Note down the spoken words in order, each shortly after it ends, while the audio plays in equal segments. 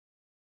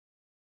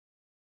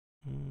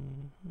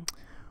Mhm.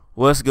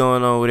 What's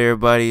going on with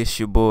everybody? It's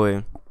your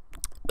boy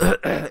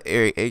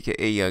Eric,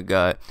 aka Young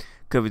God,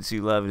 coming to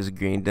you live in this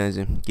green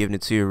dungeon, giving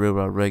it to you real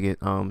raw rugged.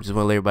 Just want to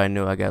let everybody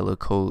know I got a little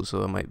cold,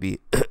 so I might be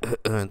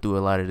through a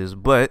lot of this.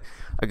 But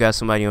I got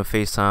somebody on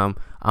FaceTime.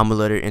 I'm gonna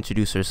let her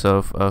introduce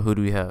herself. Who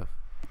do we have?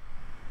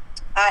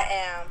 I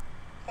am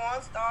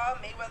porn star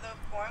Mayweather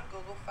of porn,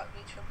 Gogo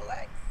Fukme Triple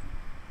X.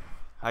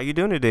 How you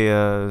doing today,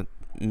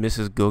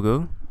 Mrs.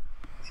 Gogo?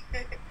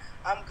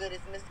 I'm good as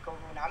Miss Gogo,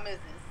 not Mrs.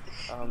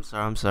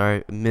 I'm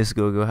sorry, Miss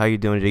Gogo. How you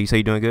doing today? You say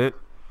you doing good?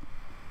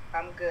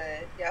 I'm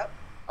good. Yep.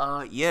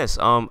 Yes.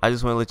 I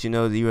just want to let you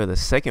know that you are the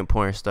second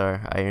porn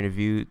star I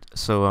interviewed.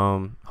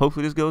 So,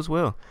 hopefully this goes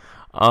well.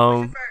 What's your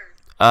Um, first?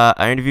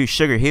 I interviewed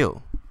Sugar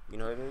Hill. You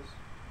know who it is?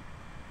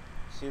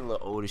 She a little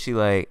older. She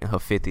like in her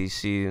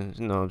 50s.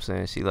 You know what I'm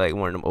saying? She like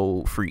one of them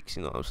old freaks.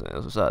 You know what I'm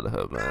saying? So shout out to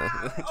her, man.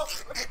 Oh,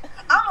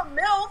 I'm a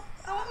MILF,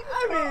 so what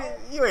I you mean,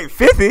 know? you ain't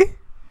 50. No.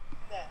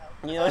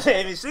 You know what I'm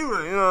saying? I mean, she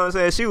was, you know what I'm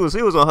saying? She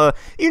was on her.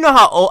 You know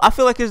how old? I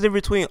feel like it's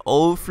difference between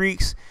old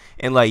freaks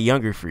and like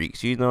younger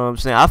freaks. You know what I'm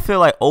saying? I feel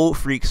like old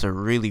freaks are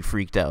really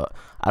freaked out.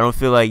 I don't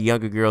feel like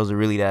younger girls are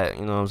really that.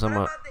 You know what I'm What saying?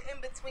 about the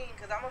in between?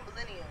 Because I'm a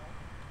millennial.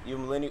 You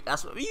millennial?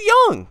 That's what, you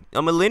young.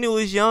 A millennial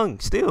is young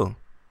still.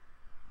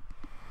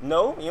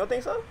 No, you don't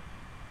think so?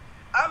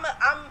 I'm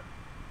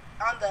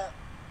on the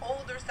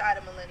older side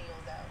of millennial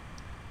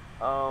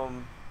though.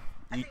 Um,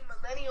 I you, think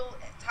millennial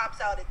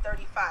tops out at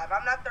 35.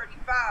 I'm not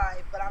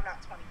 35, but I'm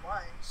not 21.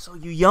 so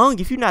you young?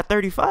 If you're not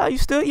 35, you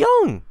still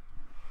young.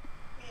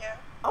 Yeah.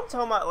 I'm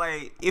talking about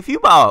like if you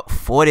about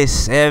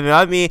 47.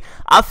 I mean,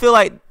 I feel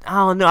like I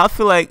don't know. I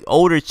feel like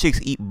older chicks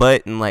eat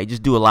butt and like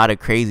just do a lot of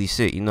crazy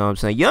shit. You know what I'm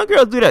saying? Young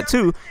girls do that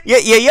too. Yeah,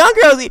 yeah, young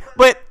girls eat.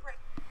 But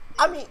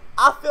I mean,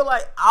 I feel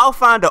like I'll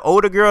find an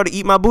older girl to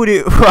eat my booty,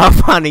 or I'll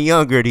find a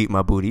young girl to eat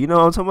my booty. You know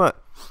what I'm talking about?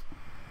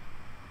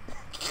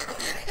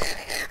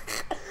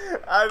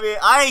 I mean,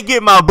 I ain't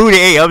getting my booty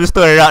ate. I'm just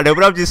throwing it out there,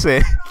 but I'm just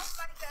saying.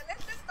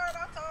 Let's just start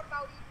off talking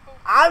about eating food.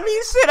 I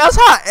mean, shit, that's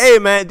how. Hey,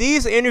 man,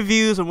 these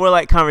interviews are more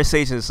like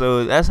conversations,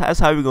 so that's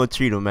how we gonna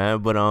treat them, man.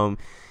 But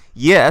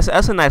yeah,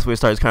 that's a nice way to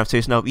start this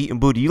conversation off. Eating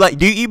booty.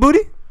 Do you eat booty?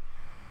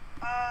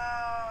 Uh,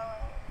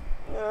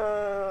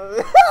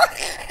 Uh,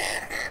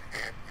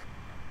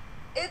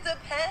 it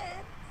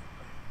depends.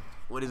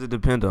 what does it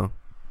depend on?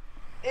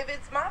 If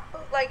it's my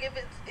food, like if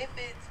it's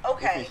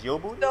okay. If it's your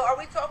booty? So are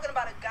we talking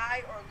about a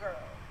guy or a girl?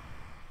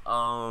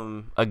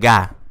 A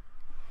guy.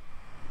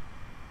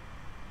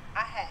 I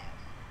have.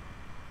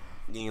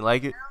 You ain't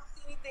like it? I don't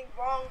see anything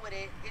wrong with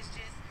it. It's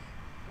just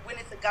when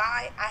it's a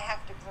guy, I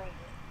have to groom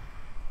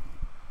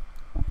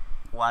it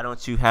Why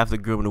don't you have to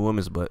groom the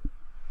woman's butt?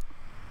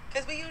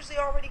 because we usually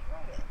already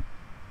groom it.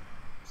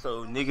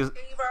 So When niggas.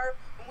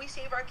 when we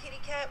shave our kitty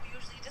cat, we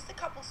usually just a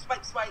couple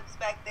swipes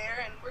back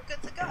there, and we're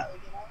good to go.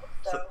 You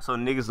know. So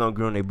niggas don't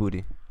groom their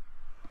booty.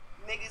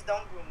 Niggas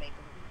don't groom their booty.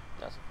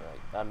 That's a fact.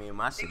 I mean,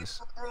 my shit Niggas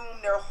is.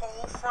 groom their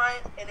whole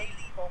front and they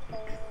leave a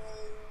whole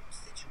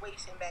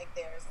situation back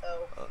there.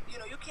 So,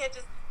 you can't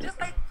just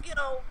like,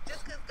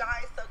 just because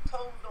guys suck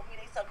toes don't mean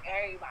they suck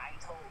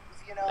everybody's toes,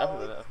 I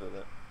feel that. I feel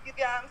that. You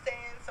get what I'm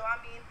saying? So, I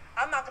mean,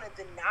 I'm not going to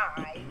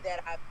deny that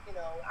I've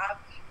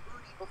eaten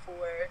booty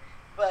before,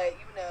 but,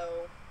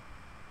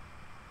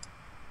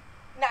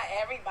 not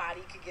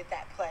everybody could get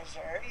that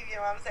pleasure. You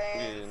know what I'm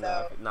saying?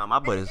 Yeah, nah, my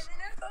butt and is. then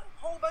there's a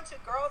whole bunch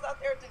of girls out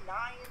there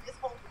denying this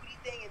whole booty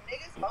thing, and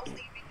niggas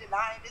mostly be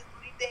denying this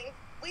booty thing.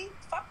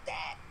 Fuck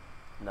that.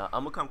 Nah,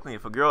 I'm gonna come clean.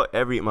 If a girl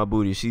ever eat my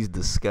booty, she's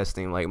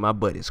disgusting. Like my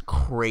butt is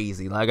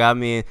crazy. Like I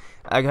mean,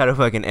 I got a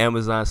fucking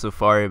Amazon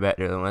Safari back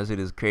there. My shit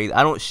is crazy.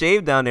 I don't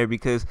shave down there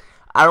because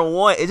I don't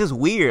want. It's just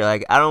weird.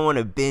 Like I don't want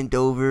to bend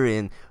over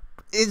and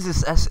it's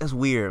just that's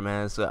weird,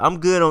 man. So I'm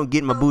good on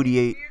getting my So booty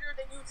it's ate. weirder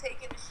than you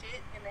taking a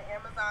shit in the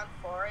Amazon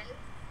forest.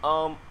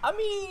 I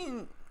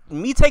mean,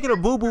 me taking a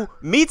boo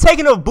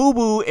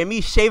boo, and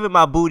me shaving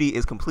my booty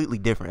is completely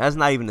different. That's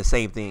not even the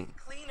same thing.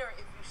 Cleaner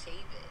if you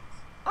shave it.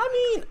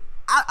 I mean,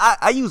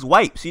 I use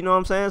wipes. You know what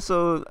I'm saying?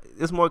 So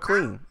it's more I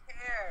clean. don't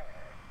care.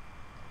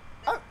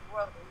 That's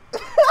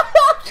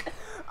gross.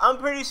 I'm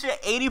pretty sure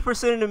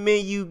 80% of the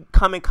men you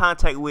come in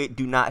contact with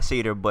do not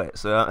shave their butt.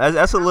 So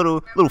that's a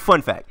little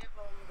fun fact. Give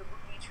them the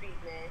booty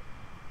treatment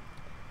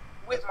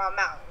with my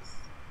mouth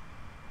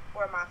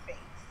or my face.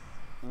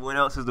 What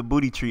else is the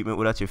booty treatment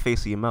without your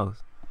face or your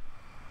mouth?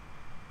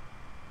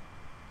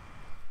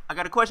 I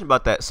got a question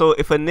about that. So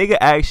if a nigga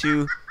asks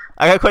you,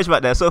 I got a question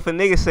about that. So if a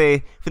nigga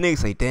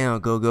say, damn,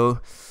 go,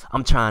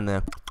 I'm trying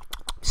to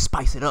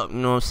spice it up. You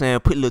know what I'm saying?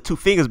 Put little two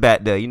fingers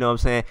back there. You know what I'm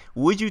saying?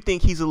 Would you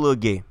think he's a little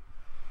gay?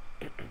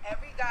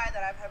 Every guy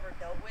that I've ever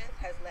dealt with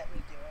has let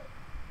me do it.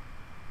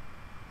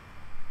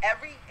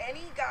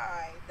 Any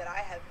guy that I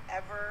have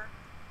ever,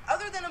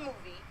 other than a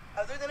movie,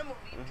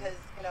 because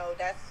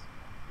that's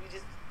we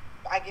just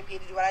I get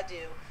paid to do what I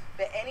do.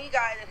 But any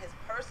guy that has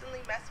personally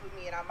messed with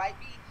me, and I might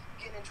be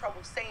getting in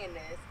trouble saying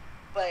this,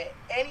 but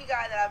any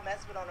guy that I've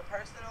messed with on a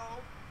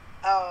personal,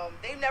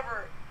 they've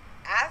never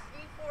asked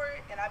me for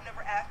it, and I've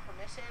never asked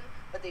permission,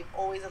 but they've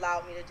always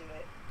allowed me to do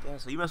it. Yeah,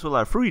 so you mess with a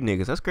lot of fruity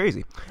niggas. That's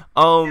crazy.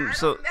 I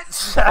So don't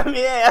mess I mean,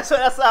 yeah, that's what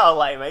that sounds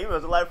like, man. You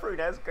mess with a lot of fruity.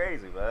 That's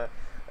crazy, man.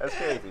 That's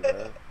crazy,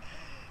 man.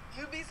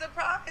 You'd be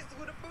surprised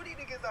who the fruity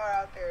niggas are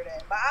out there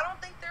then. But I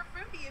don't think they're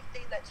fruity if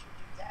they let you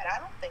do that. I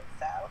don't think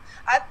so.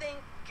 I think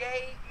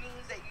gay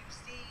means that you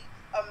see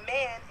a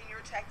man and you're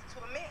attracted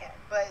to a man.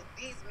 But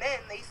these men,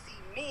 they see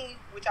me,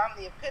 which I'm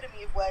the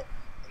epitome of what,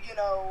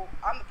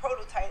 I'm the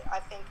prototype, I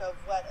think, of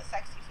what a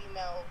sexy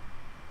female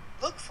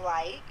looks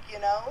like,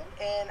 and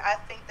I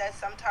think that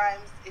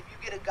sometimes if you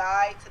get a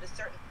guy to the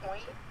certain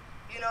point,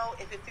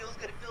 if it feels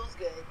good, it feels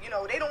good.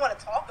 They don't want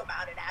to talk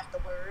about it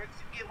afterwards.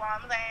 You get what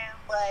I'm saying?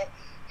 But,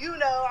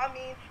 I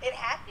mean, it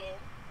happened.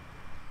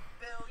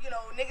 Bill,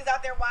 niggas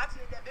out there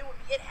watching it that been with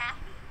me, it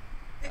happened.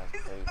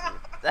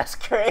 That's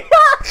crazy.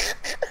 That's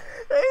crazy.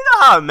 You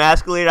know how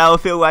emasculated I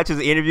would feel watching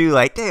the interview?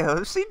 Like,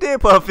 damn, she did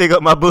put her finger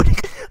up my booty.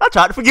 I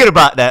tried to forget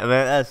about that,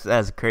 man.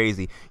 That's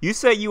crazy. You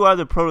said you are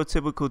the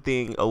prototypical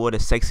thing of what a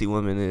sexy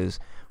woman is.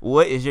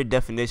 What is your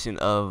definition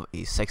of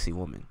a sexy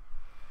woman?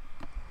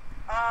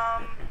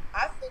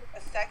 I think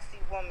a sexy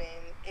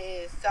woman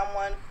is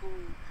someone who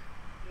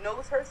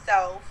knows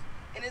herself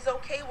and is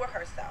okay with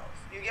herself.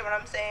 You get what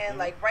I'm saying?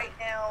 Like right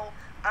now,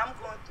 I'm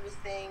going through this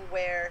thing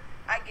where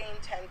I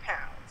gained 10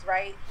 pounds,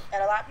 right?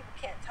 And a lot of people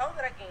can't tell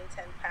that I gained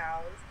 10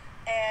 pounds.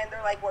 And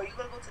they're like, well, are you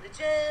going to go to the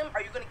gym?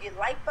 Are you going to get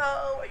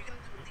lipo? Are you going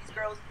to do what these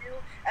girls do?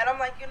 And I'm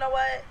like, you know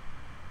what?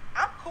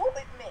 I'm cool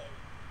with me.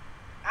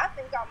 I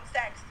think I'm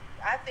sexy.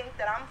 I think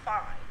that I'm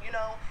fine,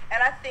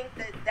 and I think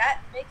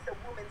that makes a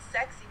woman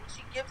sexy when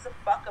she gives a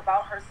fuck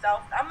about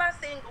herself. I'm not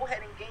saying go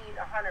ahead and gain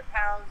 100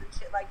 pounds and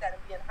shit like that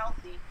and be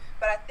unhealthy,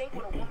 but I think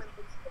when a woman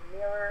looks in the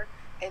mirror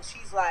and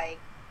she's like,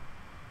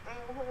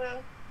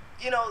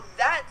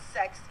 that's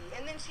sexy,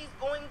 and then she's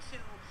going to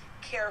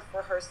care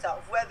for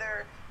herself,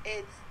 whether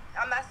it's,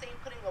 I'm not saying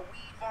putting a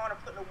weave on or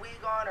putting a wig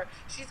on, or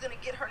she's going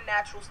to get her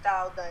natural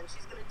style done.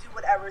 She's going to do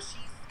whatever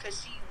because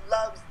she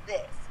loves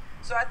this.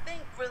 So I think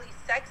really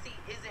sexy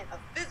isn't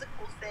a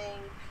physical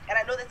thing, and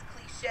I know that's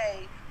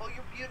cliche, well,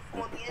 you're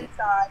beautiful on the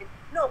inside.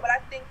 No, but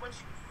I think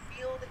once you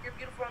feel that you're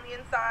beautiful on the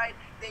inside,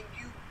 then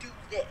you do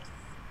this.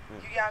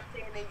 You know what I'm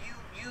saying? Then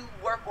you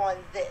work on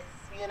this,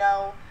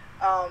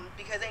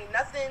 because ain't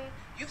nothing,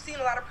 you've seen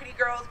a lot of pretty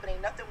girls, but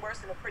ain't nothing worse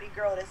than a pretty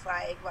girl that's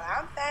like, well,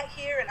 I'm fat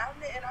here, and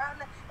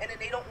and then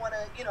they don't want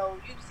to, you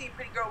see a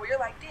pretty girl where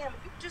you're like, damn, if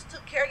you just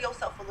took care of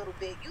yourself a little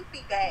bit, you'd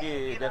be bad.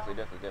 Yeah,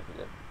 definitely.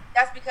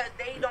 That's because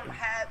they don't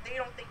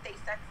think they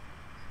sexy.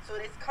 So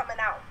it's coming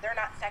out. They're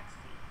not sexy.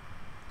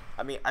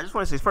 I mean, I just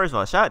want to say, first of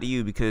all, shout out to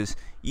you because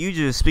you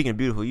just, speaking of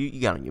beautiful,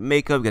 you got on your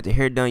makeup, you got your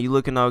hair done, you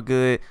looking all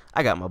good.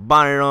 I got my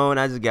bonnet on,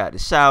 I just got the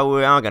shower,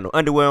 I don't got no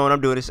underwear on, I'm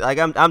doing this, like,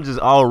 I'm just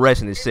all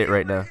resting this shit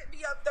right now. If you hit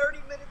me up 30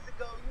 minutes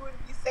ago, you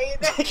wouldn't be saying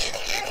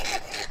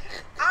that.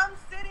 I'm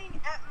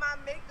sitting at my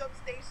makeup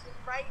station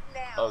right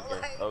now.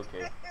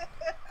 Okay.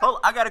 Hold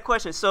on, I got a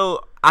question.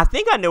 So, I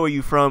think I know where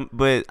you from,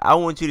 but I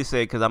want you to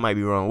say it because I might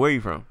be wrong. Where are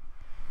you from?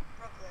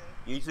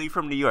 Brooklyn. You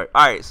from New York.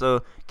 All right,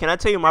 so can I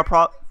tell you my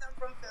problem? I'm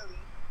from Philly.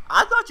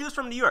 I thought you was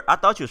from New York.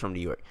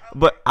 Okay.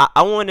 But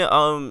I want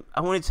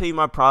to tell you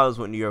my problems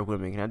with New York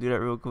women. Can I do that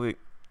real quick?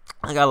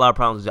 I got a lot of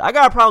problems. I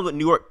got a problem with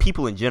New York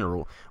people in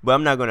general, but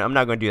I'm not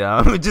gonna do that.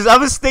 I'm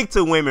gonna stick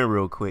to women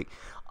real quick.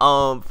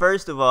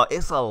 First of all,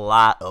 it's a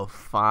lot of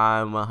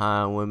fine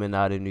behind women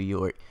out in New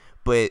York,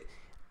 but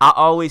I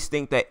always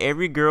think that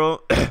every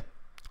girl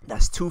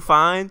that's too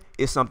fine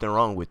is something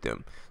wrong with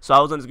them. So I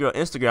was on this girl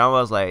Instagram. I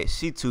was like,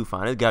 she too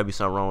fine. There's gotta be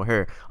something wrong with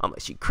her. I'm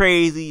like, she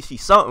crazy. She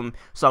something.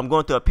 So I'm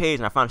going through a page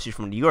and I found she's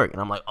from New York. And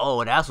I'm like,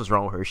 oh, that's what's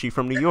wrong with her. She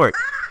from New York.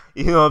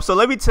 So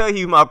let me tell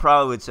you my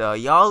problem with y'all.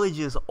 Y'all are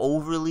just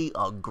overly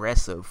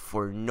aggressive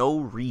for no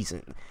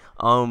reason.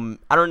 I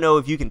don't know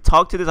if you can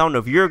talk to this. I don't know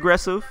if you're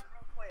aggressive.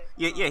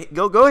 Yeah.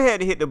 Go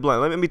ahead and hit the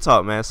blunt. Let me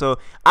talk, man. So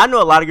I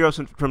know a lot of girls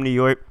from New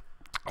York.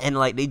 And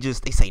like they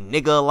say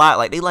nigga a lot,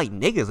 like they like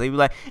niggas. They be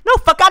like, no,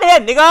 fuck out of here,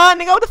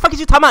 nigga, what the fuck is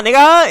you talking about,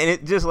 nigga? And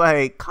it just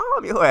like,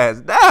 calm your ass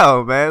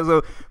down, man.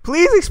 So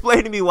please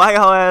explain to me why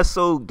y'all ass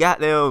so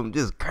goddamn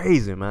just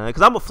crazy, man.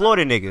 Cause I'm a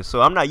Florida nigga, so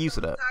I'm not used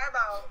to that. Time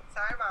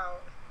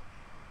out.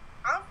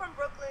 I'm from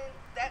Brooklyn.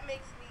 That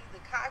makes me the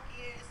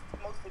cockiest,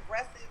 most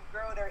aggressive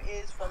girl there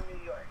is from New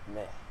York.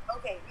 Man.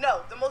 Okay,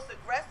 no, the most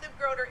aggressive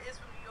girl there is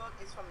from New York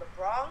is from the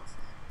Bronx,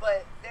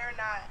 but they're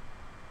not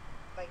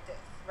like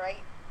this,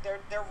 right? They're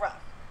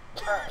rough.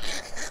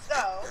 So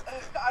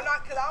I'm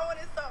not, because I don't want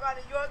to talk about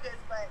New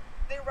Yorkers, but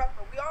they're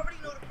rougher. We already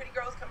know the pretty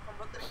girls come from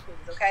Brooklyn and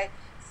Queens, okay?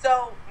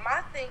 So my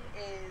thing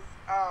is,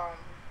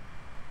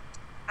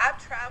 I've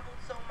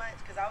traveled so much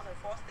because I was in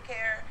foster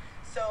care.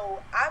 So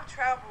I've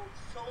traveled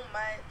so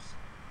much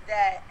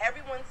that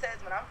everyone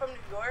says when I'm from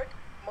New York,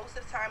 most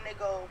of the time they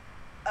go,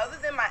 other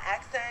than my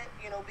accent,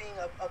 being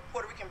a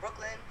Puerto Rican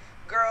Brooklyn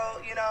girl,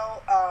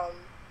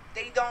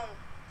 they don't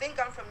think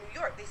I'm from New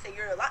York. They say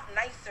you're a lot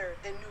nicer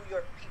than New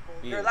York people.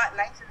 Yeah. You're a lot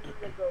nicer than New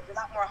York girls. You're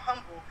a lot more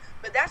humble.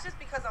 But that's just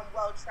because I'm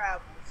well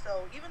traveled.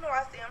 So even though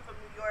I say I'm from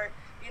New York,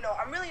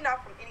 I'm really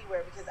not from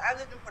anywhere because I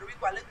lived in Puerto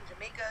Rico. I lived in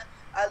Jamaica.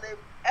 I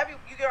lived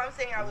you get what I'm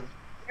saying? I was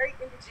very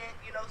indigent,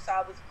 you know, so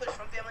I was pushed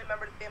from family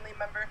member to family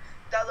member.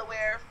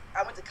 Delaware.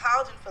 I went to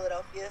college in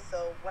Philadelphia,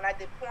 so when I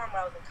did porn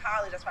when I was in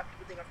college, that's why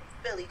people think I'm from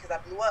Philly, because I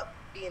blew up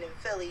being in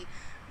Philly.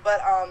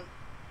 But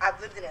I've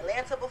lived in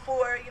Atlanta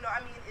before, you know.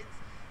 I mean,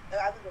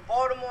 I live in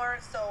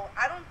Baltimore, so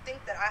I don't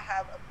think that I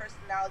have a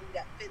personality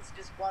that fits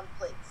just one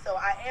place. So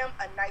I am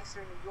a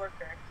nicer New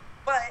Yorker,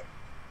 but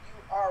you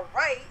are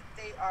right;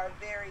 they are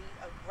very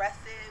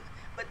aggressive.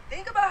 But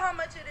think about how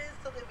much it is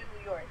to live in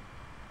New York.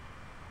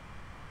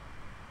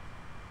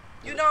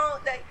 You know,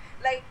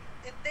 like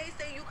if they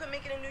say you can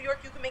make it in New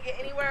York, you can make it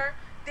anywhere.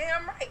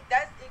 Damn right,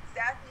 that's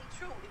exactly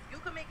true. If you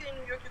can make it in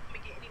New York, you can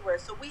make it anywhere.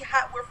 So we're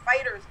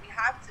fighters. We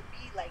have to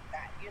be like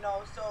that, you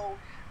know. So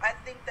I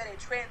think that it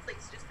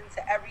translates just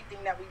into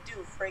everything that we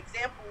do. For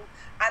example,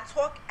 I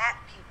talk at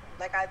people.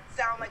 Like I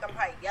sound like I'm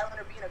probably yelling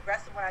or being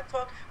aggressive when I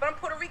talk, but I'm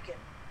Puerto Rican.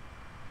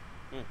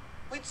 Mm.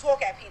 We talk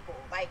at people.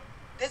 Like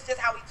this is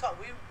how we talk.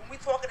 When we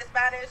talk in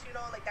Spanish, you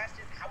know, like that's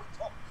just how we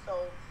talk.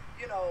 So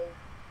you know.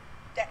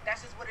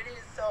 That's just what it is.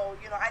 So,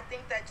 you know, I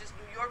think that just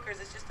New Yorkers,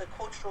 it's just a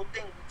cultural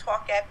thing. We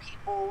talk at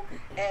people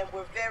and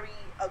we're very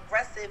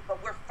aggressive, but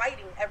we're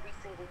fighting every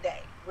single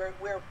day.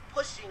 We're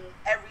pushing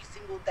every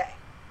single day,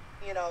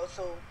 you know,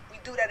 so we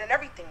do that in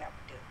everything that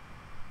we do.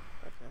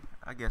 Okay.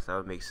 I guess that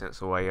would make sense.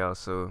 So why y'all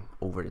so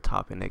over the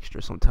top and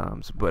extra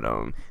sometimes? But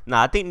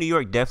nah, I think New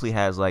York definitely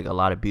has like a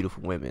lot of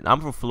beautiful women.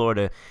 I'm from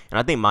Florida, and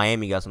I think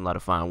Miami got some lot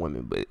of fine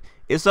women, but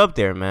it's up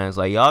there, man. It's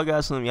like y'all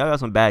got some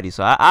baddies.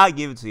 So I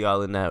give it to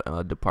y'all in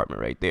that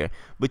department right there.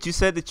 But you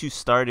said that you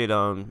started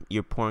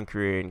your porn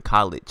career in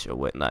college or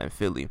whatnot in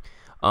Philly.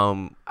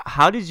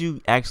 How did you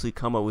actually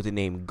come up with the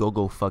name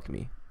Gogo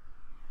Fukme?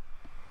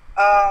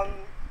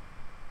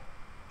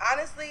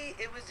 Honestly,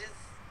 it was just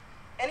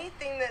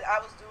anything that I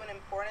was doing in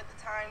porn at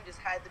the time just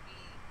had to be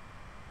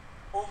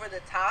over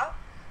the top.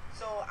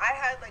 So I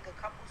had like a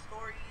couple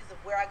stories of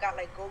where I got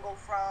like Gogo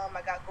from.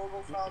 I got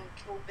Gogo from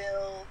Kill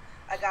Bill.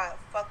 I got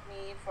Fuck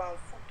Me from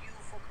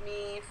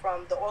Fukme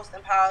from the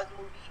Austin Powers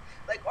movie.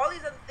 Like all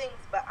these other things.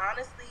 But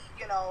honestly,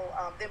 you know,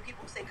 then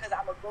people say because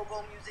I'm a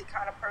go-go music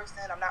kind of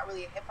person, I'm not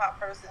really a hip-hop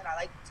person. I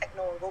like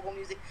techno and go-go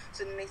music.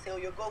 So then they say, oh,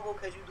 you're go-go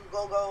because you do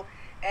go-go.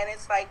 And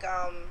it's like,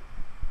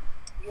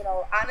 you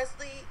know,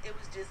 honestly, it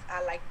was just,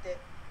 I liked it.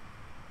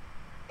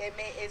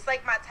 It's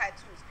like my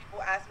tattoos.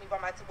 People ask me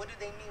about what do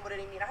they mean? What do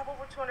they mean? I have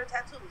over 200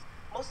 tattoos.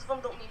 Most of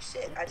them don't mean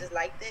shit. I just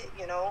liked it,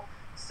 you know.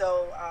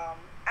 So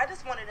I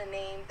just wanted a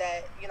name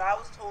that, you know, I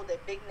was told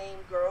that big name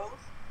girls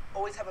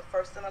always have a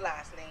first and a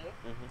last name.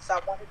 So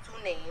I wanted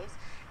two names.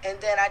 And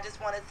then I just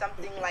wanted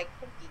something like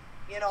Pinky,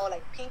 you know,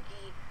 like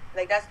Pinky,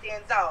 like that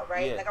stands out,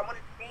 right? Yeah. Like I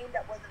wanted a name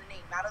that wasn't a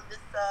name. Not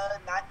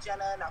Alyssa, not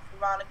Jenna, not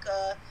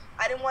Veronica.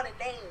 I didn't want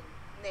a name.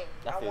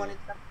 I wanted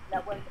something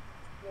that wasn't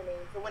a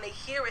name. So when they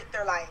hear it,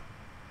 they're like,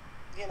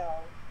 you know.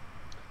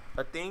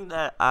 A thing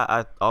that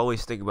I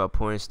always think about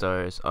porn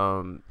stars,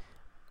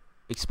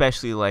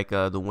 especially like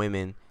the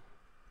women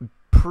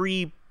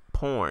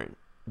pre-porn.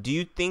 Do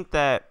you think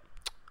that?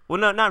 Well,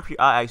 no, not pre.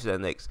 I'll ask you that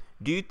next.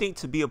 Do you think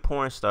to be a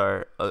porn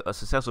star, a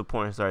successful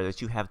porn star,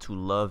 that you have to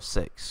love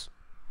sex?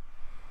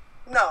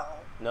 No.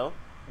 No,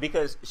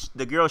 because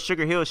the girl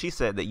Sugar Hill, she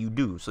said that you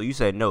do. So you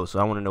said no. So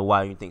I want to know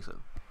why you think so.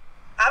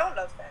 I don't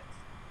love sex.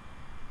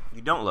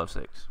 You don't love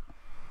sex?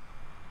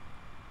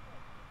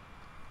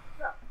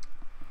 No.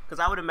 Because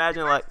I would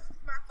imagine my like.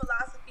 My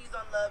philosophies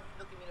on love. You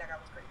look at me like I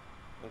was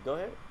crazy. Go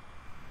ahead.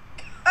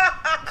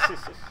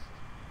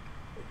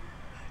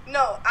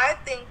 No, I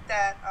think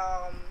that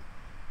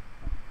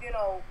you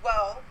know,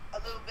 well, a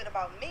little bit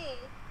about me.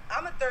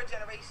 I'm a third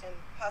generation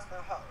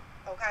hustler hoe.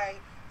 Okay,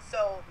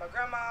 so my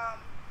grandma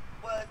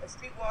was a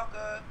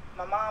streetwalker.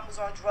 My mom was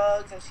on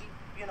drugs, and she,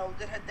 you know,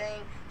 did her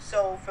thing.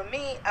 So for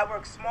me, I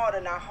worked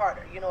smarter, not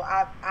harder. You know,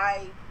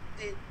 I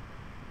did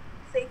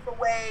safer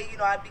way. You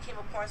know, I became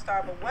a porn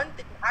star. But one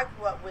thing I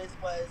grew up with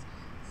was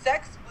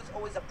sex was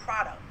always a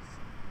product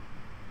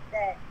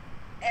that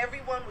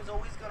everyone was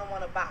always going to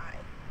want to buy.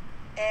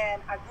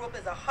 And I grew up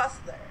as a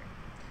hustler.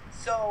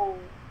 So,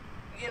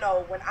 you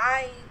know, when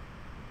I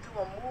do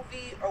a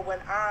movie or when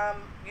I'm,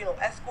 you know,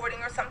 escorting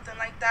or something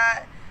like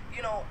that,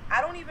 you know,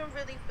 I don't even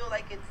really feel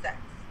like it's sex.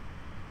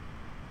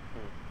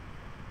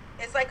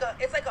 It's like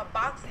a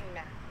boxing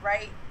match,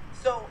 right?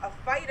 So a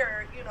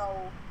fighter, you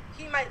know,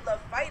 he might love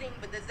fighting,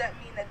 but does that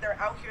mean that they're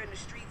out here in the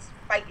streets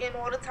fighting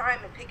all the time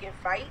and picking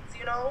fights,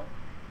 you know?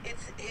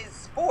 It's his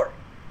sport.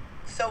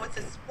 So it's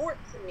a sport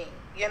to me,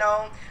 you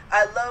know?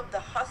 I love the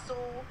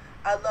hustle.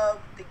 I love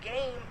the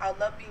game. I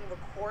love being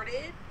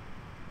recorded.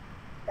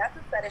 That's a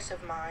fetish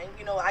of mine.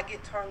 You know, I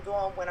get turned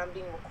on when I'm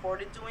being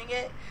recorded doing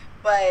it.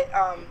 But,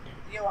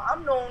 you know,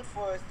 I'm known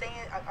for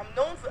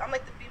I'm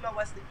like the female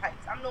Wesley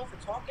Pipes. I'm known for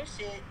talking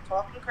shit,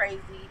 talking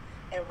crazy,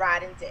 and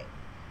riding dick.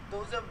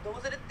 Those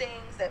are the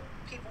things that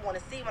people want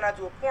to see when I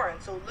do a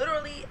porn. So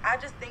literally, I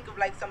just think of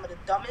like some of the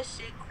dumbest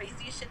shit,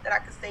 craziest shit that I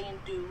could say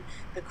and do,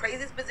 the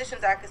craziest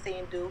positions I could say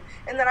and do,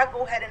 and then I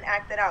go ahead and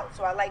act it out.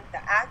 So I like the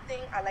acting,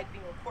 I like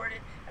being recorded,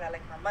 and I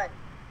like my money.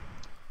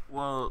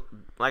 Well,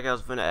 like I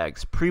was gonna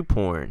ask,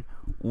 pre-porn,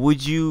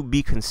 would you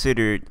be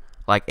considered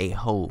like a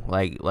hoe,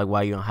 like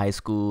while you're in high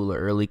school or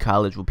early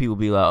college, where people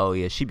be like, oh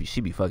yeah, she be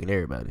fucking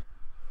everybody?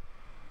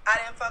 I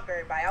didn't fuck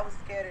everybody. I was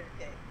scared of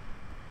the dick.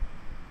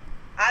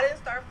 I didn't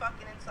start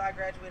fucking until I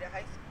graduated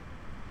high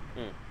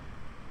school.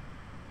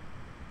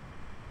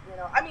 You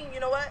know, I mean, you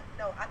know what?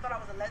 No, I thought I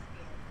was a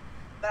lesbian.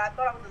 But I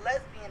thought I was a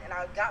lesbian, and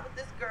I got with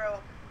this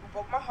girl who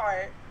broke my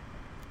heart.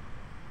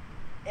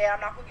 And I'm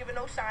not going to give her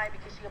no shine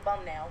because she a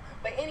bum now.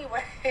 But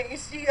anyway,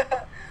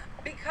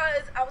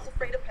 because I was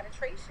afraid of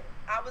penetration.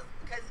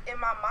 Because in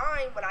my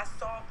mind, when I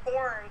saw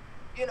porn,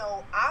 you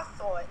know, I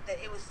thought that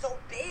it was so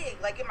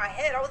big. Like, in my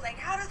head, I was like,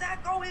 how does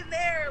that go in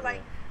there?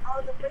 Like, I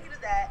was afraid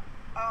of that.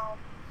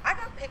 I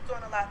got picked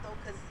on a lot, though,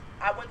 because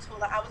I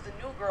was the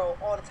new girl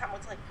all the time. I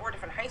went to like 4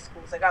 different high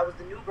schools. Like, I was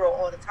the new girl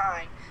all the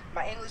time.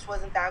 My English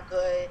wasn't that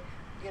good.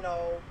 You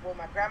know, well,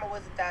 my grammar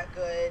wasn't that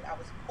good. I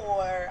was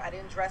poor. I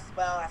didn't dress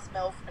well. I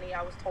smelled funny,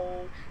 I was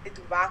told. They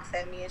threw rocks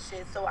at me and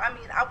shit. So, I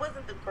mean, I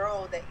wasn't the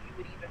girl that you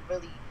would even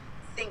really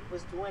think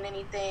was doing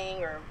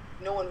anything, or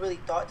no one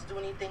really thought to do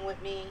anything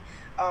with me.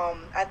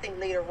 I think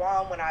later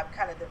on when I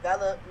kind of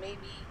developed,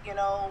 maybe, you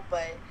know,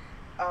 but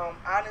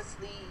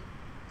honestly,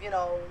 you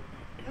know,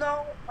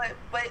 no,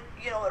 but,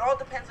 you know, it all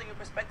depends on your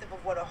perspective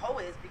of what a hoe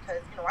is,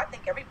 because, you know, I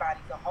think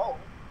everybody's a hoe.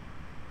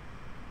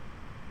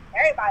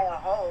 Everybody a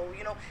hoe,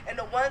 you know, and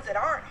the ones that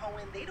aren't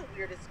hoeing, they the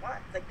weirdest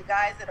ones. Like the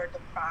guys that are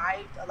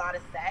deprived a lot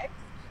of sex,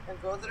 and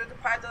girls that are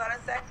deprived a lot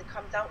of sex, it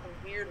comes out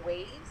in weird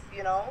ways,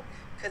 you know,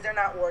 because they're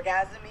not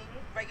orgasming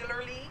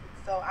regularly.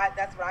 So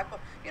that's what I call,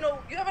 you know,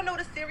 you ever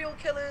notice serial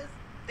killers?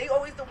 They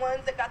always the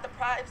ones that got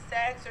deprived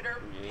sex, or their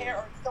parent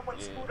or someone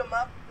screwed them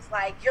up. It's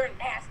like, you're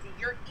nasty,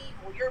 you're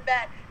evil, you're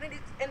bad. And then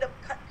they end up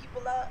cutting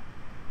people up.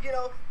 You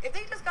know, if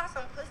they just got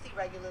some pussy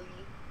regularly.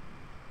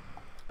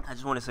 I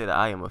just want to say that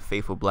I am a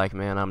faithful black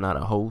man. I'm not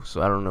a hoe,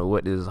 so I don't know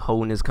what this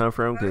wholeness come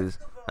from, because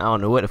I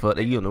don't know what the fuck.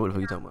 You don't know what the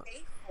fuck you talking about.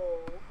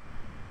 Faithful.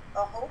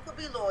 A hoe could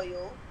be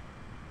loyal.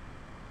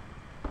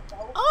 I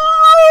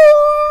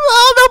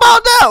don't know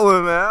about that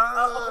one, man. A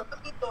hoe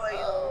could be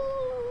loyal.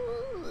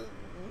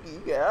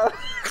 Yeah.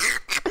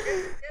 There's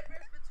a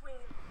difference between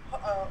a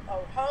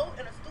hoe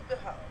and a stupid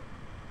hoe.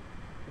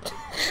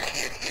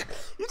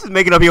 You just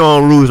making up your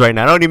own rules right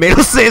now. That don't even make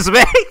no sense,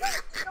 man.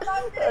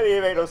 That don't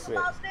even make no sense.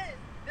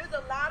 There's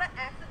a lot of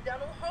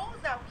accidental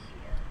hoes out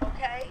here,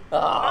 okay?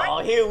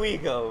 Oh, here we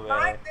go,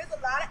 man. There's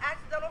a lot of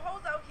accidental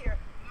hoes out here.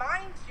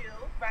 Mind you,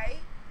 right?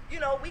 You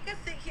know, we can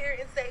sit here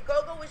and say,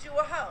 Gogo, was you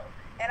a hoe?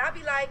 And I'd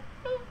be like,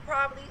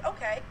 probably,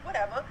 okay,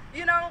 whatever,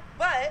 you know?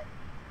 But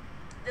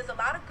there's a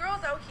lot of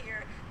girls out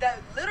here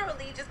that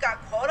literally just got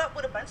caught up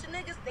with a bunch of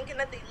niggas thinking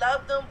that they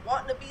love them,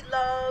 wanting to be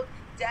loved,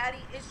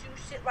 daddy issues,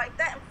 shit like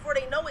that. And before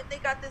they know it, they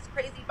got this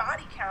crazy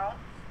body count.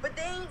 But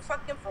they ain't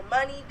fucking for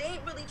money. They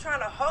ain't really trying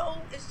to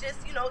hoe. It's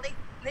just, you know, they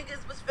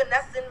niggas was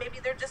finessing. Maybe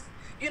they're just,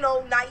 you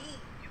know,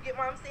 naive. You get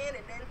what I'm saying?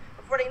 And then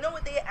before they know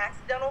it, they an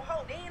accidental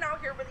hoe. They ain't out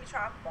here really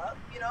trying to fuck,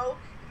 you know?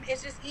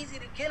 It's just easy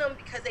to get them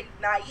because they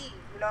naive,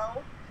 you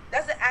know?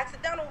 That's an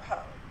accidental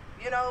hoe,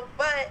 you know?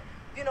 But,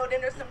 you know,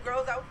 then there's some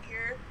girls out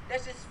here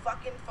that's just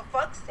fucking for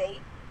fuck's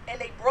sake, and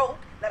they broke.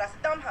 Now that's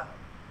a dumb hoe.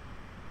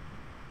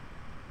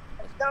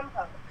 That's a dumb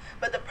hoe.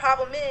 But the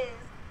problem is,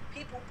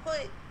 people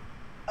put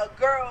a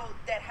girl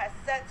that has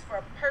sex for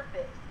a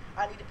purpose.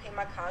 I need to pay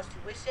my college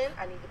tuition.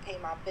 I need to pay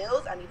my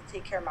bills. I need to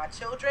take care of my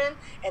children.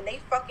 And they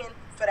fucking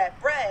for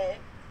that bread.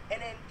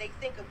 And then they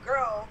think a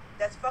girl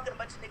that's fucking a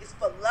bunch of niggas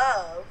for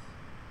love,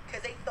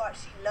 because they thought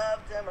she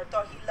loved him or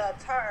thought he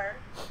loved her.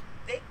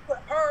 They put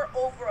her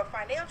over a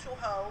financial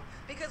hoe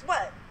because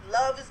what?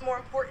 Love is more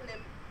important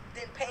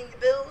than paying your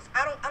bills.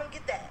 I don't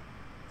get that.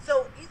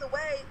 So either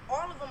way,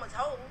 all of them is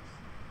hoes.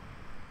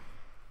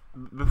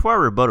 Before I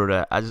rebuttal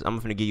that, I'm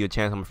gonna give you a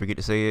chance. I'm gonna forget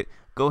to say it.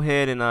 Go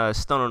ahead and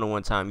stun on the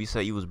one time. You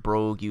said you was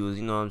broke. You was,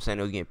 you know what I'm saying,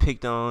 they was getting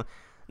picked on.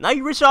 Now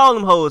you rich all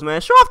them hoes,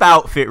 man. Show off the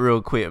outfit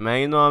real quick,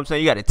 man. You know what I'm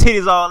saying? You got the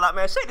titties all out,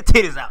 man. Shake the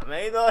titties out,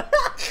 man. You know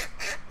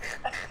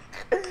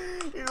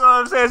you know what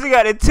I'm saying? She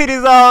got the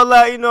titties all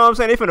out. You know what I'm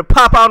saying? They finna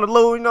pop out on the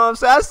low. You know what I'm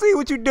saying? I see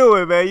what you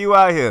doing, man. You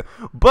out here,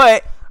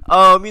 but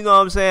you know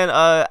what I'm saying?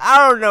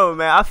 I don't know,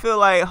 man. I feel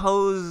like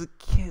hoes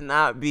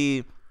cannot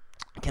be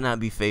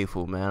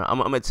faithful, man. I'm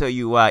gonna tell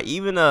you why.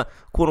 Even a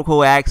quote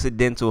unquote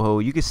accidental hoe,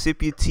 you can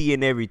sip your tea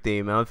and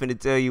everything, man. I'm finna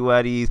tell you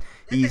why these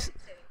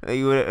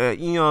you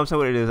know what I'm saying?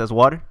 What it is? That's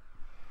water.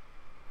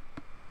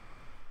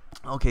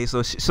 Okay,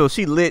 so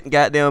she lit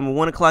goddamn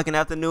 1:00 in the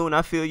afternoon.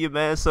 I feel you,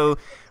 man. So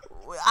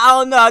I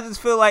don't know. I just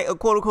feel like a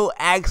quote unquote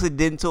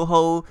accidental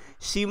hoe,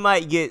 she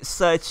might get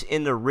such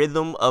in the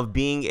rhythm of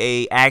being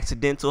a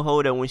accidental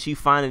hoe that when she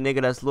find a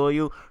nigga that's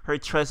loyal, her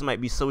trust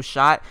might be so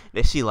shot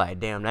that she like,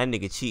 damn, that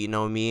nigga cheating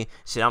on me.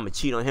 Shit, I'ma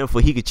cheat on him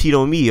for he could cheat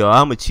on me, or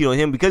I'ma cheat on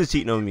him because he's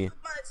cheating on me.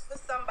 For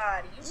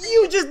somebody.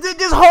 You just did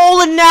this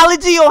whole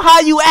analogy on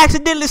how you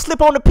accidentally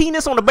slip on the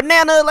penis on the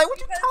banana. Like, what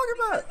you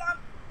talking about?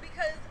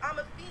 Because I'm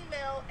a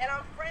female and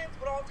I'm friends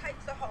with all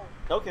types of hoes.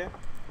 Okay.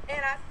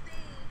 And I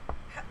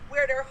see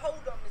where their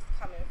hold'em is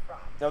coming from.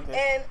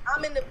 Okay. And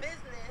I'm in the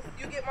business,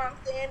 you get what I'm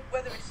saying?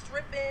 Whether it's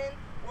stripping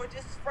or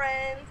just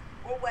friends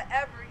or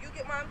whatever, you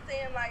get what I'm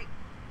saying? Like,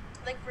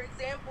 like for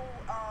example,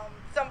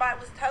 somebody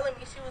was telling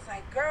me, she was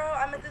like, girl,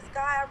 I met this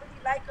guy, I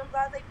really like him,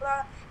 blah blah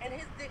blah, and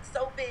his dick's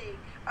so big.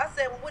 I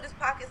said, well, what does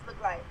pockets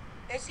look like?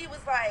 And she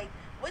was like,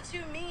 what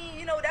you mean?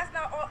 You know, that's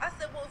not all. I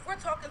said, well, if we're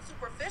talking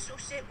superficial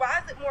shit,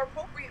 why is it more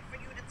appropriate for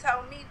you to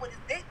tell me what his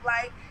dick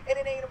like, and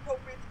it ain't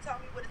appropriate to tell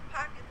me what his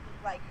pockets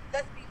look like?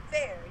 Let's be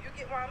fair. You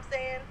get what I'm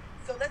saying?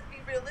 So let's be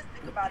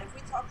realistic about it. If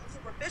we talking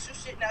superficial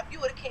shit, now if you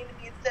would have came to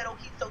me and said, oh,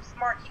 he's so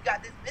smart, he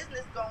got this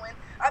business going,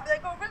 I'd be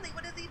like, oh, really?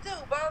 What does he do?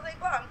 Blah, blah,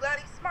 blah. I'm glad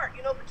he's smart,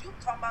 you know, but you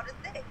talking about his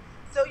dick.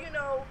 So, you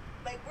know,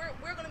 like,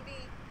 we're going to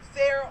be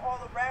fair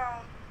all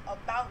around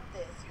about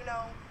this, you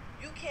know.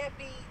 You can't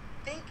be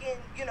thinking,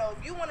 you know,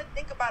 if you want to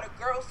think about a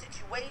girl's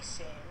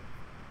situation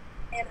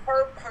and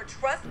her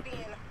trust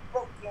being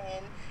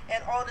broken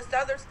and all this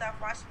other stuff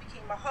why she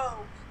became a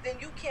hoe, then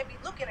you can't be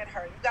looking at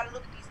her. You got to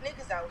look at these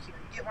niggas out here.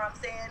 You get what I'm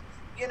saying?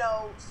 You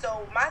know,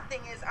 so my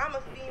thing is, I'm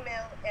a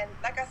female, and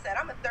like I said,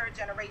 I'm a third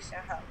generation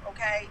hoe,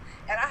 okay?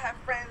 And I have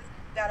friends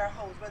that are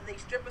hoes, whether they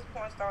strippers,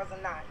 porn stars,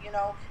 or not, you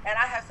know? And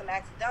I have some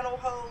accidental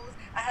hoes.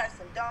 I have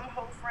some dumb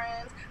hoe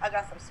friends. I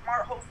got some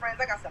smart hoe friends.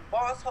 I got some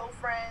boss hoe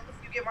friends.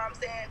 You get what I'm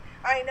saying?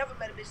 I ain't never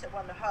met a bitch that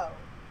wasn't a hoe.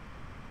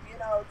 You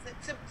know,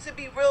 to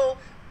be real,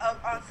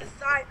 on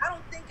society, I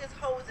don't think this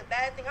hoe is a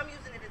bad thing. I'm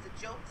using it as a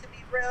joke, to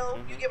be real.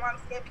 You get what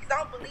I'm saying? Because I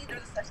don't believe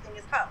there's a such thing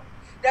as hoe.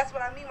 That's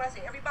what I mean when I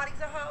say everybody's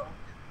a hoe.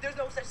 There's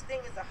no such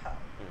thing as a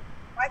hoe.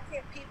 Why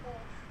can't people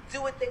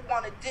do what they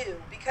want to do?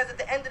 Because at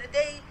the end of the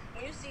day,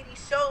 when you see these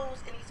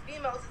shows and these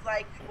females, it's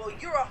like, well,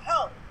 you're a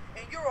hoe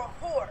and you're a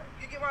whore.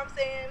 You get what I'm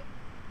saying?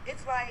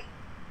 It's like,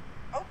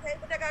 okay,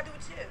 what that got to do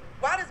with you?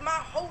 Why does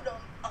my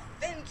hoedom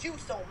offend you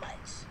so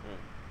much?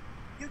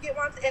 You get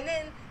what I'm saying? And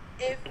then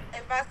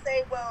if I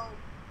say, well,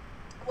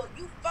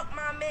 you fuck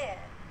my man,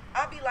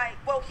 I'll be like,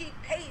 well, he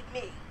paid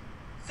me.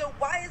 So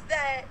why is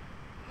that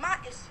my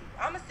issue?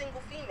 I'm a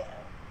single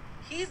female.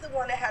 He's the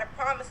one that had a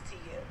promise to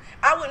you.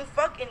 I wouldn't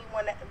fuck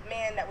anyone,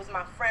 man that was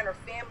my friend or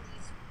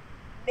family's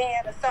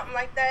man or something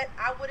like that.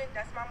 I wouldn't.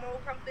 That's my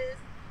moral compass.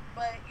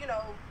 But, you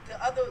know,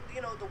 the other,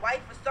 you know, the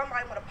wife or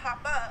somebody want to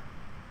pop up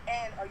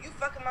and, are you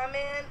fucking my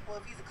man? Well,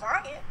 if he's a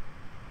client.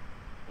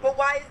 But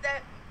why is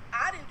that?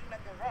 I didn't do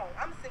nothing wrong.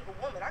 I'm a single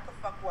woman. I can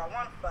fuck who I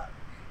want to fuck.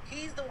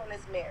 He's the one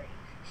that's married.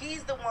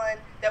 He's the one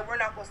that we're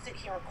not going to sit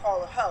here and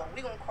call a hoe.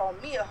 We're going to call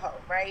me a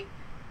hoe, right?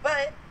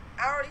 But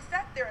I already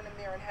sat there in the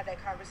mirror and had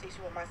that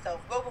conversation with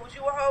myself. Gogo, was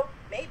you a hoe?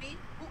 Maybe.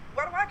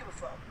 Why do I give a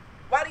fuck?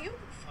 Why do you give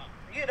a fuck?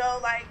 You know,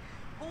 like,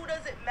 who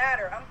does it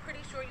matter? I'm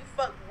pretty sure you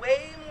fuck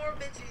way more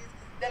bitches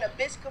than a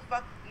bitch could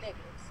fuck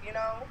niggas, you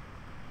know?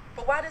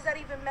 But why does that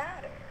even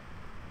matter?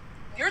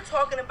 You're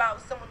talking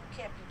about someone who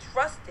can't be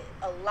trusted,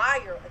 a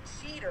liar, a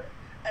cheater,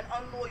 an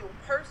unloyal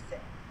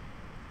person.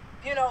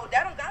 You know,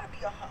 that don't gotta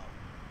be a hoe.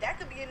 That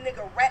could be a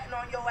nigga ratting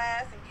on your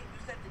ass and get you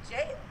sent to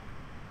jail.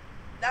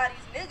 Now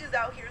these niggas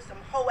out here, some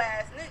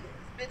hoe-ass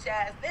niggas,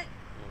 bitch-ass niggas.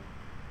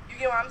 You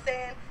get what I'm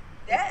saying?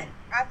 That,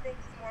 I think,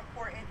 is more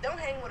important. Don't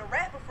hang with a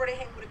rat before they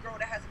hang with a girl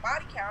that has a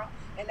body count,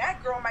 and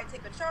that girl might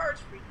take a charge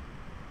for you.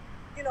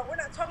 You know, we're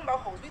not talking about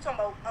hoes. We're talking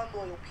about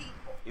unloyal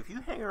people. If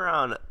you hang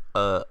around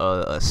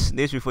a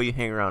snitch before you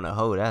hang around a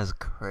hoe, that's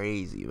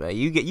crazy, man.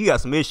 You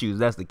got some issues.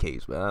 That's the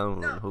case, but I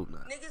don't hope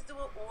not. Niggas do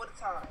it all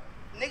the time.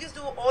 Niggas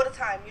do it all the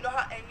time. You know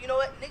how? And you know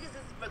what? Niggas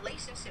is a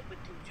relationship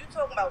with dudes. You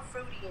talking about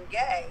fruity and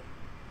gay?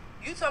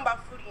 You talking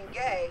about fruity and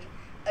gay?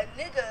 A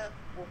nigga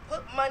will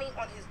put money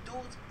on his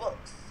dude's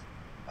books.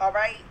 All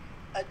right.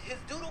 His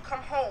dude will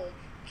come home,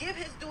 give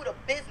his dude a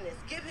business,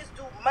 give his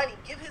dude money,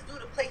 give his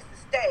dude a place to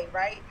stay.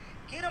 Right.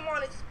 Get him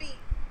on his feet.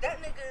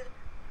 That nigga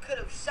could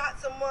have shot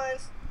someone.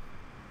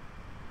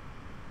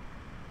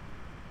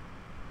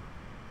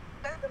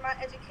 That's my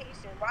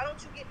education. Why don't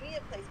you get me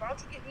a place? Why don't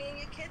you get me and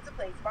your kids a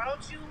place? Why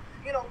don't you,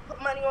 you know,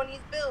 put money on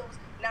these bills?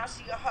 Now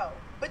she a hoe.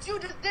 But you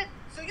just did.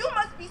 So you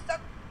must be suck.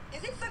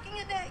 Is he sucking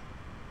your dick?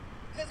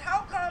 Because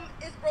how come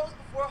it's bros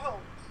before hoes?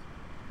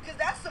 Because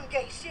that's some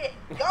gay shit.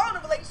 Y'all in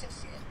a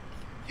relationship.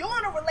 You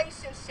in a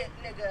relationship,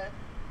 nigga.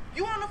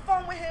 You on the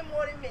phone with him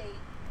more than me.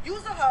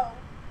 You's a hoe.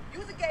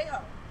 You's a gay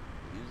hoe.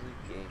 You's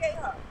a gay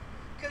hoe.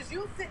 Because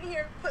you sitting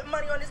here putting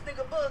money on this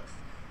nigga books,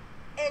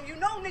 and you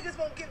know niggas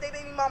won't give their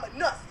baby mama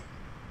nothing.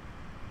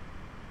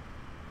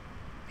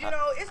 You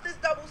know, it's this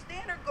double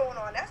standard going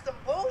on. That's some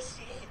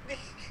bullshit.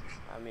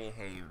 I mean,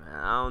 hey,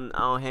 man, I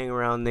don't hang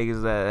around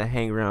niggas that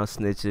hang around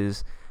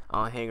snitches.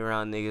 I don't hang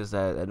around niggas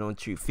that don't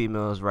treat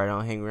females right. I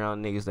don't hang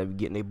around niggas that be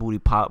getting their booty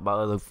popped by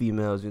other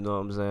females. You know what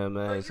I'm saying,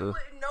 man? But you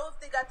wouldn't know if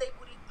they got their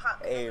booty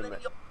popped. Hey, it's man. none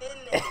of your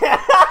business.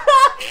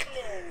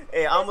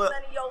 Hey, none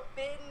of your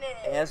business.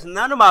 It's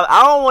none of my.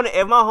 I don't want to.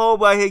 If my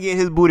homeboy here getting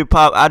his booty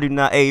popped, I do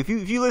not. Hey, if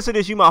you listen to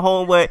this, you my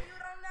homeboy.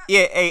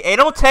 Yeah, hey,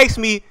 don't text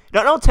me.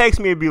 Don't text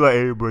me and be like,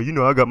 hey, bro, you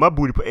know I got my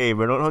booty. Hey,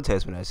 bro, don't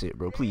text me that shit,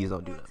 bro. Please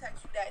don't do that.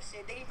 Text you that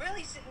shit. They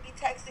really shouldn't be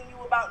texting you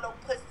about no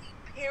pussy.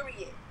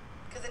 Period.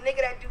 Because a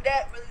nigga that do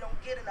that really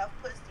don't get enough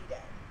pussy. Then.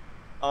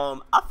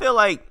 I feel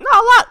like a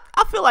lot.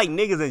 I feel like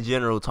niggas in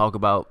general talk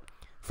about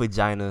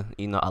vagina,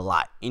 you know, a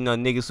lot. You know,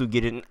 niggas who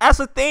get it. And that's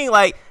the thing.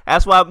 Like,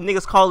 that's why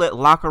niggas call it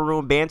locker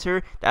room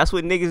banter. That's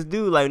what niggas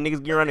do. Like,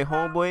 niggas get around their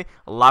homeboy,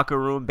 locker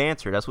room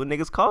banter. That's what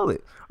niggas call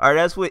it. Or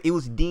that's what it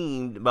was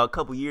deemed about a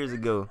couple years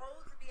ago. You're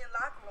supposed to be in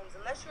locker rooms.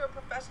 Unless you're a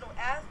professional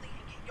athlete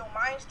and get your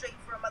mind straight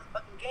for a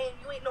motherfucking game,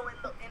 you ain't in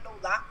no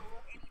locker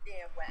room any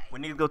damn way.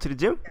 When niggas go to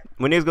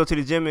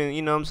the gym, and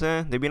you know what I'm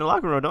saying, they be in the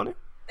locker room, don't they?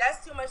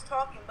 That's too much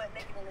talking, but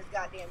naked in this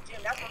goddamn gym.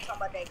 That's what I'm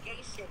talking about, that gay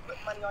shit.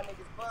 Putting money on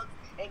niggas' books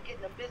and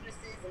getting them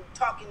businesses and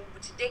talking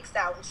with your dicks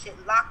out and shit.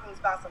 Locker rooms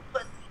about some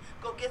pussy.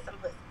 Go get some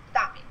pussy.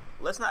 Stop it.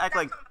 Let's not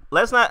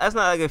act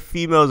like if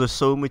females are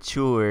so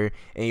mature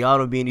and y'all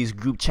don't be in these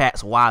group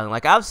chats wilding.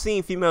 Like, I've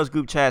seen females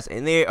group chats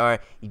and they are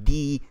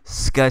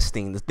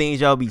disgusting. The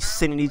things y'all be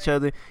sending each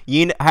other.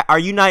 Are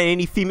you not in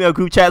any female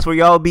group chats where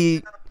y'all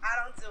be?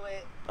 I don't do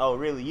it. Oh,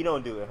 really? You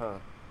don't do it, huh?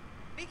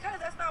 Because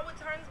that's not what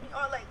turns me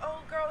on. Like, oh,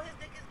 girl, his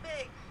dick is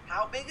big.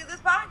 How big is his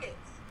pockets?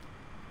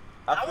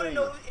 I want to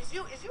know, is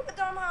you a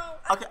dumb hoe?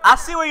 Okay, I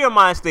see where your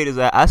mind state is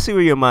at. I see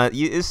where your mind.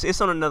 It's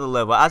on another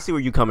level. I see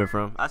where you coming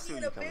from. I see Is he where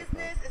in you a coming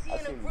business? from. Is he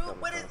in a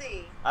group? What is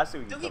he? I see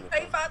where you Do coming he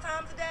pray from. 5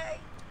 times a day?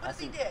 What does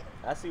he do?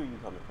 I see where you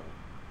coming from.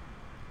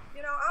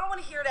 You know, I don't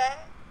want to hear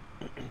that.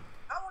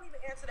 I won't even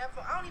answer that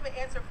phone. I don't even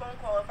answer a phone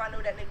call if I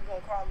know that nigga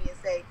gonna call me and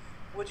say,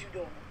 "What you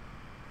doing?"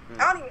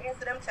 I don't even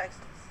answer them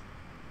texts.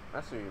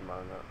 I see where your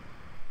mind at.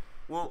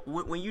 Well,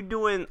 when you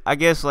doing, I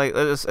guess, like,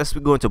 let's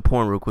go into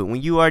porn real quick.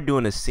 When you are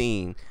doing a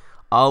scene,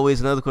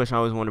 another question I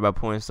always wonder about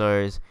porn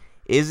stars,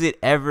 is it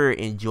ever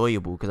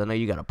enjoyable? Because I know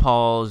you got to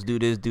pause, do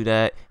this, do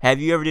that. Have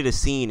you ever did a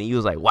scene and you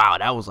was like, wow,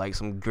 that was like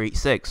some great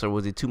sex, or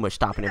was it too much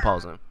stopping and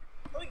pausing?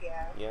 Oh,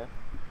 yeah. Yeah?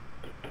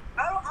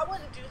 I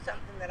wouldn't do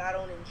something that I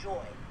don't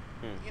enjoy.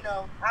 You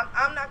know,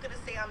 I'm not going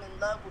to say I'm in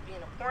love with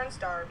being a porn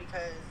star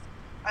because,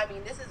 I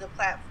mean, this is a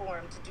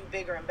platform to do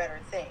bigger and better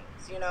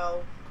things, you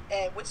know,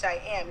 and which I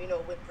am, you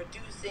know, with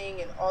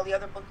producing and all the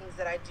other bookings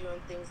that I do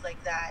and things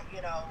like that,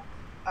 you know,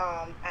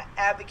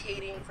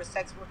 advocating for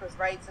sex workers'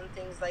 rights and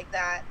things like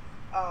that.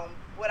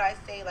 Would I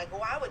say, like, oh,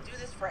 I would do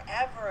this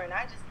forever and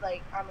I just,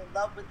 like, I'm in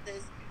love with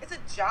this. It's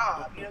a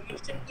job. You know, you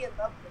shouldn't be in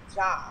love with a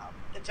job.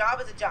 The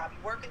job is a job.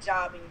 You work a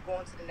job and you go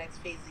into the next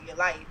phase of your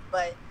life.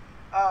 But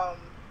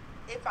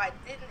if I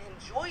didn't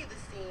enjoy the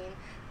scene,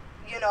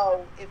 you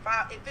know, if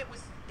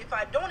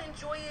I don't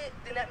enjoy it,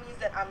 then that means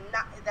that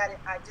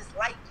I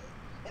dislike it.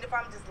 And if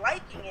I'm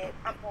disliking it,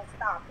 I'm gonna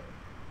stop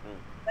it.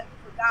 Like,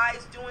 if a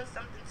guy's doing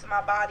something to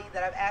my body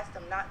that I've asked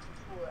him not to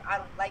do, or I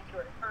don't like it,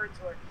 or it hurts,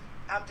 or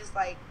I'm just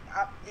like,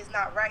 it's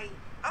not right,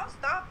 I'll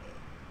stop it.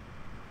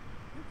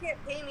 You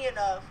can't pay me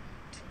enough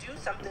to do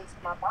something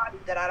to my body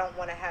that I don't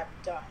want to have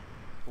done.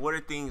 What are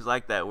things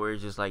like that where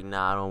it's just like,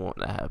 nah, I don't want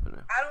that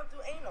happening? I don't do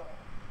anal.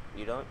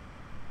 You don't?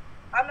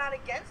 I'm not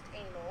against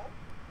anal.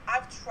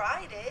 I've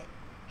tried it.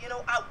 You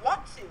know, I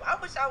want to. I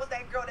wish I was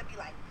that girl that'd be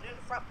like, put it in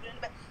the front, put it in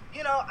the back.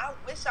 You know, I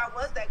wish I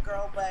was that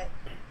girl, but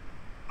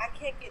I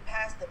can't get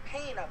past the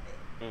pain of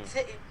it to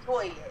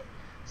enjoy it.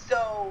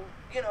 So,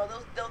 you know,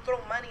 they'll throw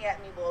money at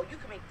me. Well, you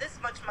can make this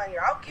much money,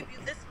 or I'll give you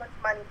this much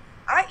money.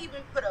 I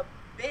even put a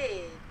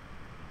bid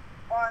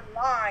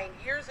online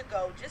years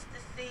ago just to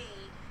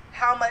see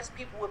how much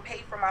people would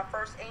pay for my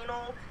first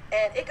anal,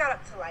 and it got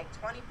up to like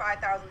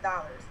 $25,000.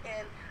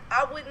 And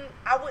I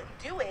wouldn't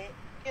do it,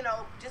 you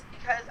know, just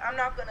because I'm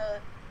not gonna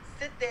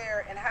sit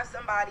there and have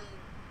somebody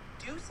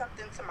do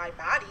something to my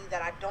body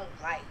that I don't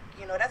like.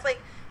 You know, that's like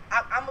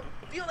I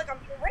feel like I'm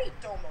being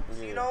raped almost.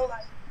 Yeah. You know,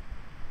 like,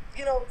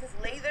 you know, just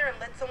lay there and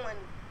let someone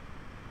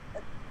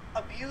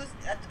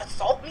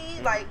assault me,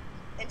 like,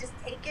 and just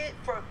take it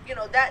for, you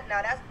know, that.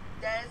 Now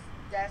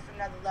that's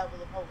another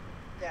level of hope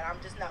that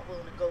I'm just not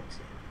willing to go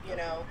to. You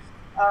know,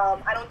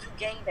 I don't do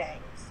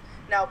gangbangs.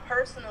 Now,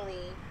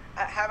 personally,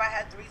 have I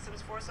had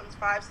threesomes, foursomes,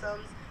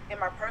 fivesums in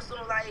my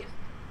personal life?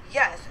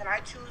 Yes, and I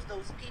choose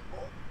those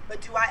people.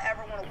 But do I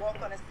ever want to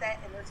walk on a set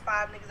and there's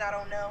 5 niggas I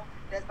don't know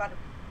that's about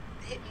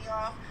to hit me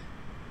off?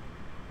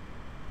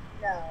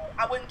 No,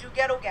 I wouldn't do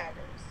ghetto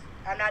gaggers.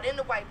 I'm not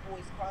into white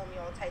boys calling me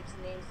all types of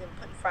names and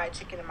putting fried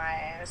chicken in my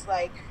ass.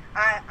 Like,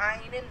 I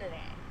ain't into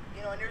that.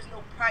 You know, and there's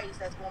no price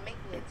that's going to make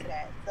me into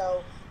that.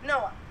 So,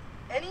 no,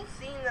 any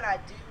scene that I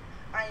do,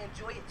 I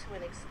enjoy it to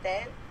an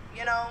extent,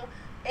 you know.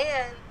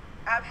 And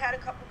I've had a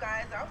couple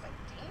guys that I was like,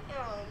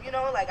 damn, you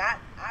know, like, I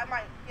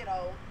might, you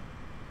know,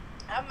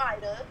 I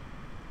might have,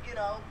 you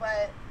know,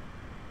 but,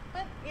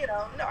 you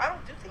know, no, I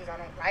don't do things I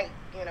don't like,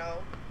 you know.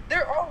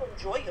 They're all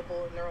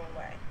enjoyable in their own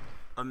way.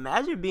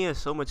 Imagine being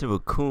so much of a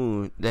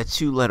coon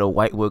that you let a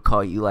white boy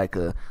call you like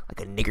a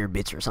nigger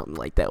bitch or something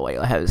like that while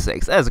you're having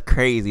sex. That's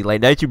crazy.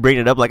 Like, that you bring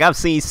it up. Like, I've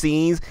seen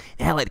scenes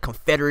and had like the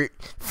Confederate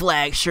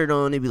flag shirt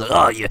on. They'd be like,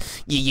 oh,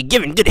 you're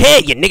giving good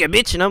head, you nigger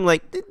bitch. And I'm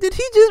like, did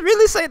he just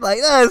really say,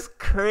 like, that's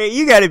crazy?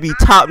 You gotta be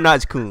top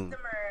notch coon.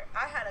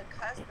 I had a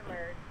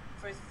customer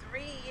for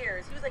 3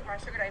 years. He was like my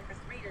sugar daddy for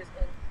 3 years.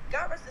 And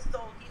God rest his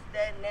soul, he's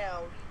dead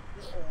now.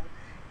 He was old.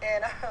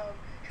 And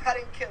I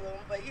didn't kill him,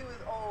 but he was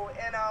old.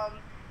 And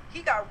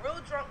he got real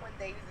drunk one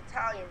day. He was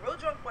Italian, real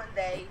drunk one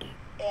day,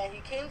 and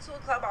he came to a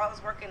club I was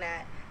working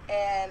at,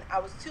 and I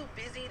was too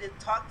busy to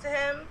talk to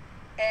him,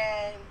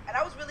 and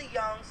I was really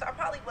young, so I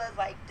probably was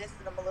like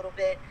dissing him a little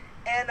bit,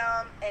 and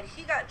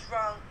he got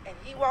drunk, and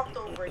he walked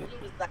over, and he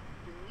was like,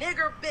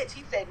 "Nigger bitch,"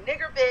 he said,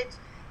 "Nigger bitch,"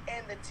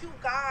 and the two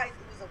guys,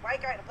 it was a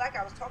white guy and a black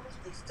guy I was talking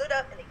to, they stood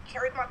up and they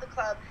carried him out the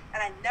club,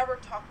 and I never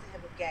talked to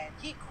him again.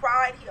 He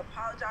cried, he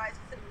apologized,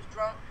 he said he was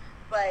drunk,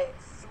 but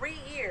 3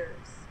 years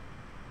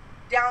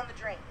down the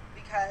drain,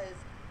 because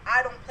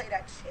I don't play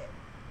that shit.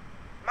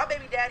 My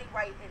baby daddy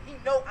white, and he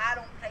know I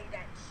don't play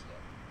that shit.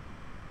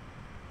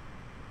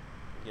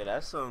 Yeah,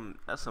 that's some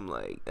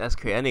like, that's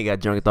crazy. I nigga got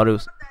drunk and thought it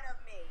was.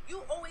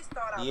 You always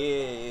thought I was.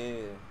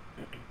 Yeah.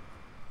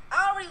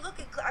 I already look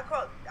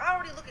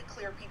at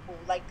clear people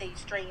like they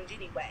strange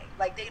anyway.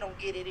 Like they don't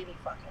get it any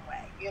fucking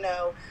way. You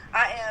know,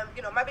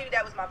 my baby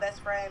dad was my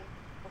best friend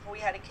before we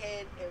had a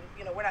kid, and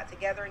we're not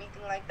together or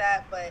anything like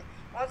that. But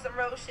on some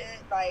real shit,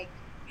 like,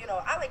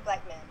 I like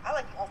black men. I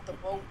like them off the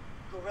boat,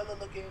 gorilla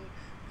looking,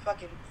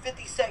 fucking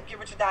 50 Cent, get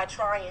rich or die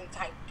trying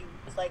type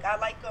dudes. Like I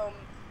like them.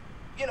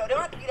 They don't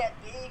have to be that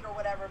big or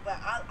whatever, but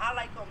I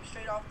like them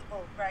straight off the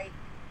boat, right?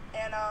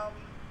 And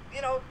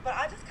but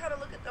I just kind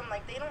of look at them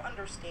like they don't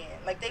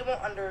understand. Like they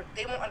won't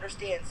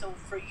understand. So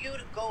for you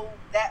to go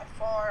that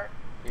far,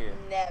 yeah.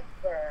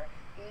 Never.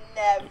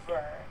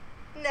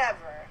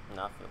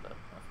 No, I feel that.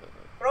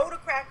 Throw the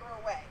cracker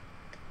away.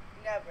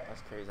 Never.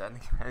 That's crazy. I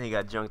think he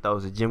got drunk. That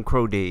was the Jim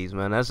Crow days,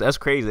 man. That's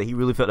crazy that he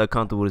really felt that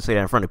comfortable to say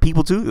that in front of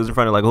people too. It was in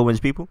front of like a whole bunch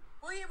of people.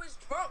 Well, he was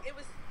drunk. It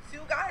was 2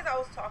 guys I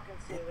was talking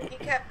to, and he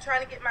kept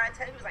trying to get my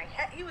attention. He was like,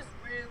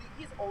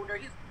 he's older.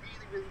 He's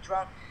really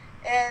drunk.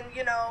 And,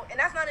 and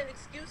that's not an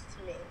excuse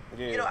to me.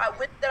 Yeah. I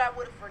wish that I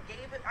would have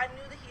forgave him. I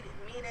knew that he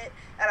didn't mean it,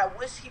 and I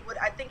wish he would.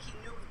 I think he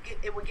knew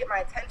it would get my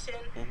attention,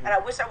 and I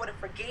wish I would have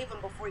forgave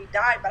him before he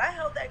died, but I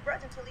held that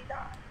grudge until he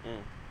died.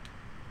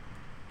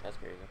 That's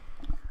crazy.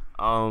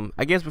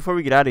 I guess before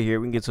we get out of here,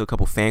 we can get to a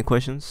couple fan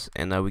questions,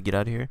 and we get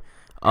out of here.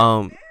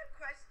 Fan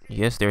questions?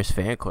 Yes, there's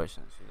fan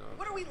questions.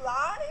 What, are we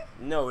live?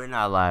 No, we're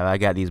not live. I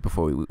got these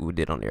before we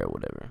did on air or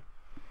whatever.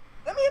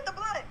 Let me hit the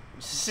blunt.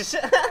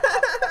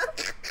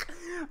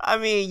 I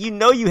mean,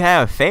 you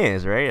have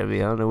fans, right? I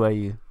mean, I don't know why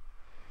you.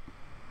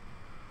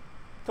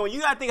 Come on,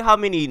 you gotta think how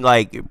many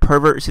like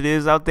perverts it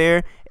is out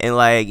there, and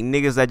like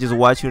niggas that just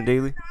watch you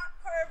daily.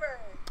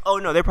 Oh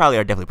no, they probably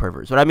are definitely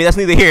perverts, but I mean that's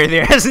neither here nor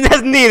there. That's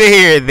neither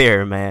here nor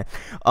there, man.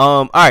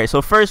 All right,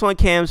 so first one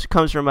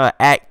comes from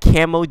at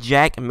Camo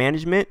Jack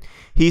Management.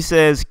 He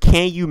says,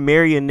 "Can you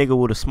marry a nigga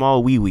with a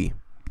small wee wee?"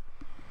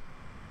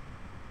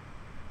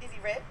 Is he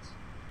rich?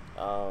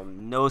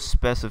 No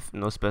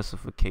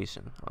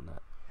specification on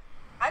that.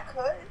 I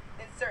could,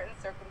 in certain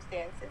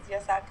circumstances.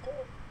 Yes, I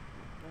could.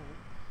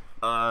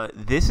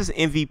 This is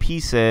MVP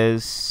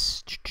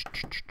says,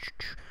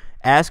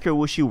 ask her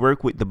will she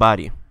work with the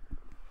body.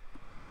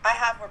 I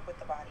have worked with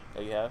the body.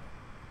 Oh, you have?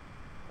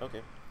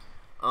 Okay.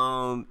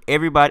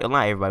 Everybody, well,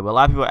 not everybody, but a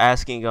lot of people are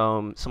asking.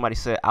 Somebody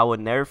said, I will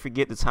never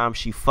forget the time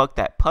she fucked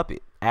that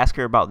puppet. Ask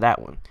her about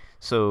that one.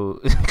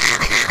 So,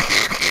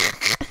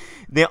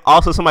 then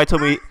also somebody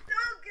told me.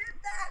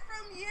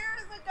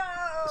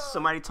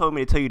 Somebody told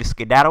me to tell you to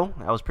skedaddle.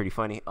 That was pretty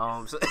funny. Get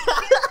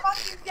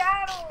fucking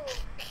daddle.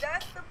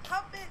 That's the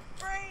puppet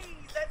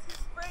phrase. That's his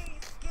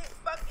phrase. Get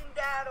fucking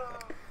daddle.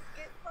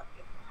 Get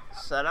fucking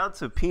daddle. Shout out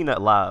to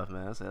Peanut Live,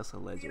 man. That's a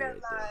legend Peanut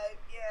right there. Live,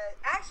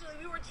 yeah. Actually,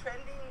 we were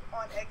trending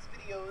on X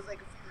videos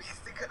like a few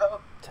weeks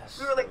ago.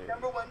 We were like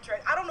 #1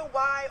 trend. I don't know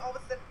why all of a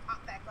sudden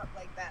popped back up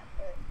like that,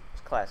 but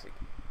it's classic.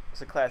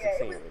 It's a classic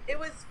scene. It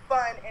was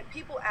fun, and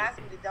people asked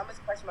me the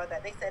dumbest question about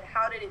that. They said,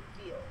 "How did it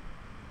feel?"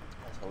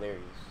 That's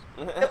hilarious.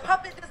 The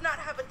puppet does not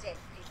have a dick,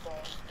 people.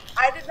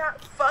 I did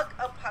not fuck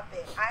a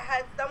puppet. I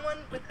had someone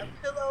with a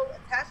pillow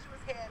attached to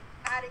his hand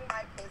patting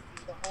my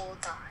pussy the whole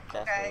time.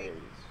 Okay?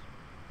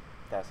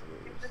 That's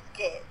hilarious. It was a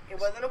skit. It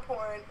wasn't a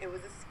porn. It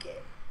was a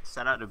skit.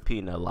 Shout out to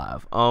Peanut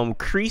Live.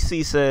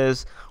 Creasy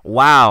says,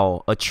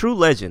 wow, a true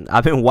legend.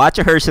 I've been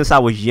watching her since I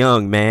was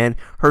young, man.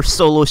 Her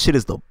solo shit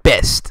is the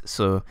best.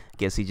 So I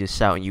guess he just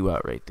shouting you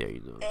out right there.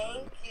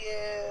 Thank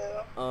you.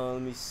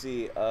 Let me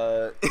see.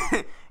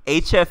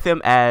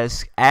 HFM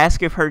asks,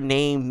 ask if her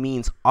name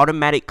means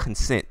automatic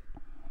consent.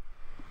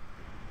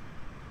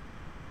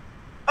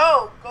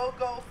 Oh,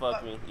 Gogo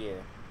Fukme, yeah.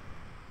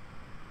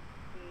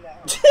 No.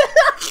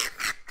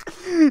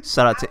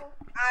 Shout out to.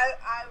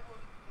 I will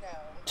no.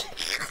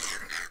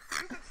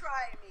 You can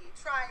try me,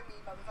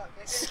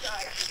 motherfucker.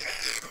 Try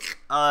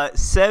me.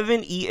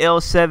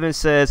 7EL7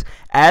 says,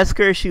 ask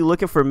her if she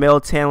looking for male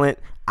talent.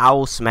 I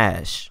will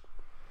smash.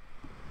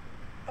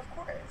 Of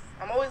course,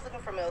 I'm always looking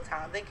for male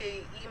talent. They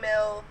could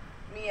email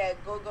me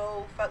at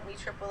Gogo Fukme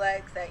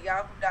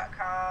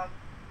 @yahoo.com,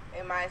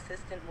 and my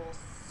assistant will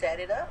set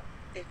it up.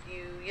 If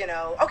you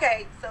know,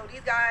 okay. So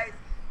these guys,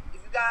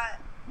 if you got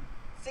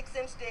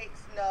 6-inch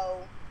dicks,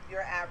 no,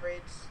 you're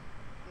average,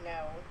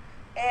 no.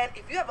 And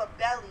if you have a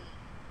belly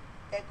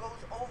that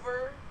goes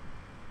over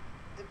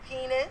the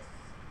penis,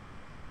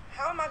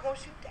 how am I gonna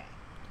shoot that?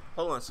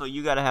 Hold on, so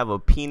you gotta have a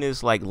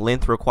penis like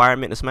length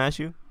requirement to smash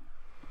you?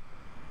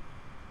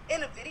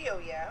 In a video,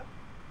 yeah.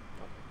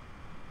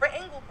 For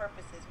angle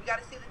purposes. We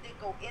got to see the dick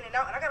go in and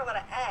out, and I got a lot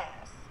of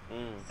ass.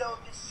 So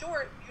if it's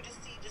short, you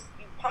just see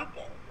you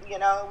pumping. You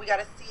know, we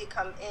got to see it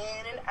come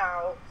in and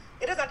out.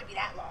 It doesn't have to be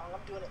that long. I'm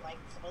doing it like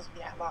it's supposed to be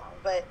that long,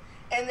 but.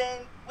 And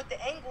then with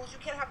the angles, you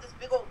can't have this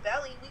big old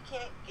belly. We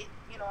can't get,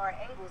 you know, our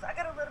angles. I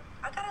got a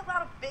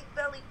lot of big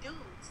belly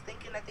dudes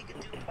thinking that they could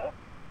do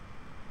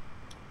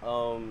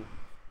porn.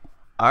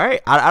 All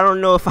right. I don't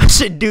know if I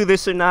should do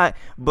this or not,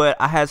 but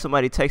I had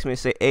somebody text me and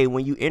say, "Hey,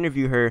 when you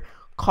interview her,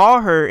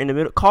 call me in the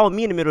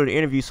middle of the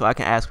interview so I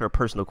can ask her a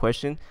personal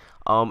question."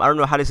 I don't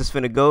know how this is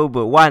finna go,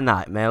 but why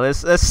not, man?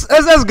 Let's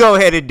go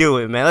ahead and do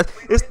it, man. Let's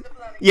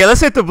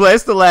hit the blunt.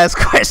 It's the last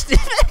question.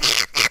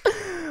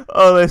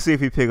 Oh, let's see if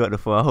he pick up the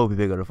phone. I hope he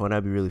pick up the phone.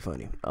 That'd be really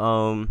funny.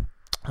 All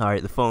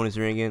right, the phone is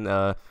ringing.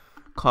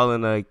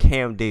 Calling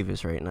Cam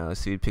Davis right now. Let's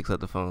see if he picks up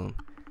the phone.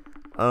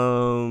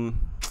 Oh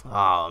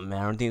man,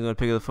 I don't think he's gonna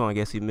pick up the phone. I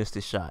guess he missed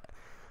his shot.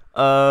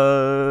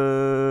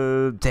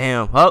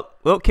 Damn.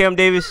 Oh, Cam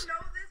Davis.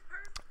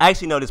 I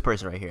actually know this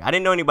person right here. I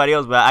didn't know anybody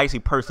else, but I actually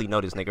personally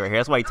know this nigga right here.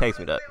 That's why he texted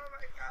me that.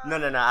 No.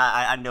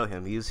 I know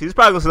him. He's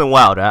probably gonna say something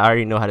wild. I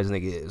already know how this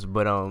nigga is.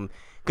 But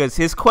because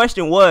his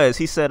question was,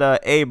 he said,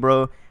 "Hey,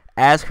 bro."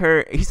 Ask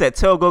her, he said,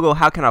 "Tell Gogo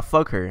how can I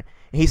fuck her?" And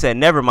he said,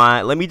 "Never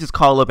mind, let me just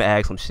call up and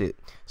ask some shit."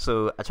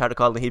 So I tried to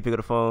call him, he picked up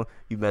the phone.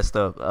 You messed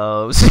up.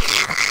 So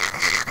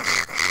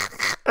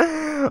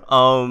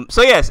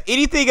yes,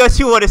 anything else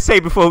you want to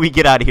say before we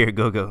get out of here,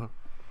 Gogo?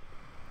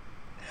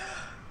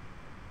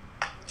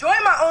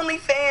 Join my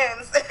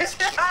OnlyFans.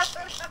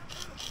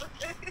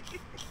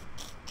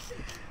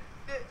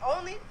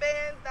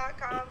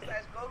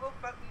 OnlyFans.com/Gogo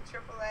Fukme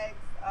XXX.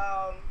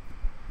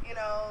 You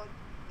know,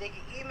 they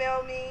can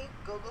email me,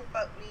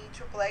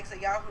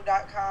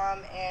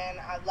 GogoFukmeXXX@yahoo.com, and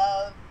I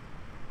love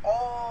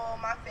all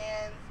my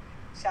fans.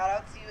 Shout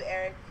out to you,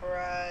 Eric,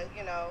 for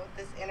you know,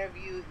 this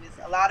interview. It was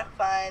a lot of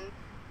fun.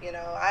 You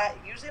know, I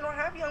usually don't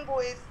have young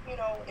boys, you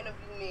know,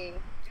 interview me.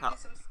 Do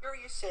some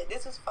serious shit.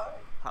 This was fun.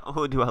 How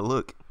old do I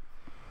look?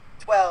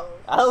 12.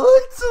 I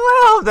look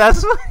 12.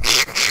 That's what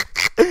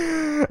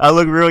I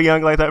look real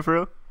young like that for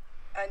real.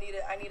 I need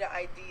an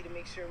ID to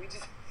make sure we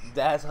just.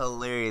 That's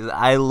hilarious.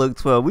 I look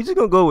 12. We just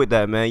gonna go with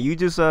that, man. You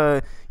just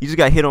got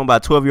hit on by a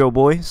 12-year-old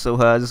boy.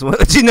 So I just want to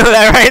let you know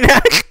that right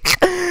now.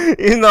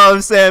 You know what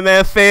I'm saying,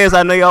 man. Fans,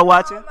 I know y'all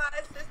watching.